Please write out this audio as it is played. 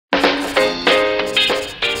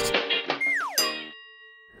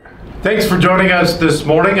Thanks for joining us this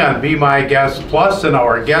morning on Be My Guest Plus, and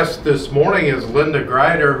our guest this morning is Linda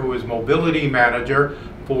Greider, who is Mobility Manager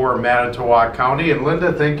for Manitowoc County. And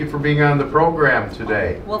Linda, thank you for being on the program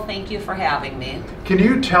today. Well, thank you for having me. Can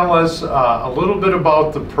you tell us a little bit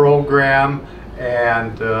about the program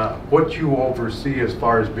and what you oversee as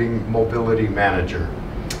far as being Mobility Manager?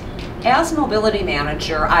 As Mobility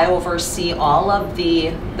Manager, I oversee all of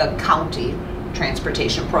the county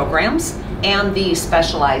transportation programs and the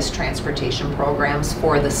specialized transportation programs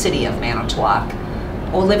for the city of Manitowoc.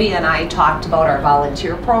 Olivia and I talked about our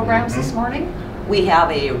volunteer programs this morning. We have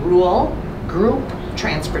a rural group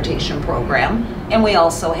transportation program, and we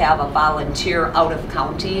also have a volunteer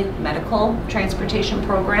out-of-county medical transportation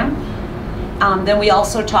program. Then we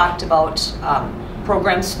also talked about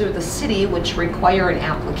programs through the city which require an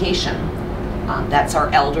application. That's our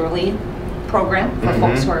elderly program for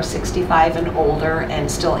folks who are 65 and older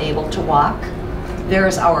and still able to walk.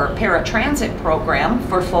 There's our paratransit program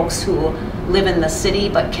for folks who live in the city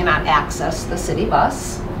but cannot access the city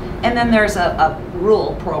bus. And then there's a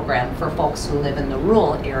rural program for folks who live in the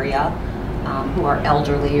rural area who are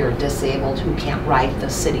elderly or disabled who can't ride the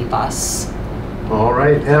city bus. All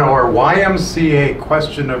right, and our YMCA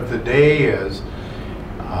question of the day is,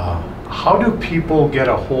 how do people get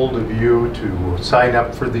a hold of you to sign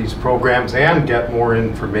up for these programs and get more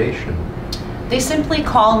information? They simply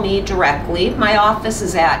call me directly. My office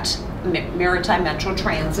is at Maritime Metro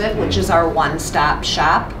Transit, which is our one-stop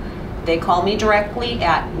shop. They call me directly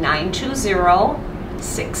at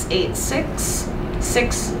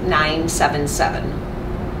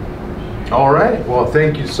 920-686-6977. All right, well,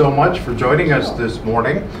 thank you so much for joining us this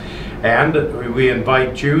morning. And we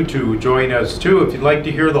invite you to join us too. If you'd like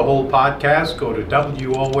to hear the whole podcast, go to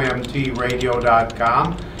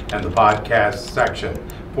WOMTradio.com and the podcast section.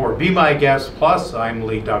 For Be My Guest Plus, I'm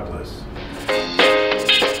Lee Douglas.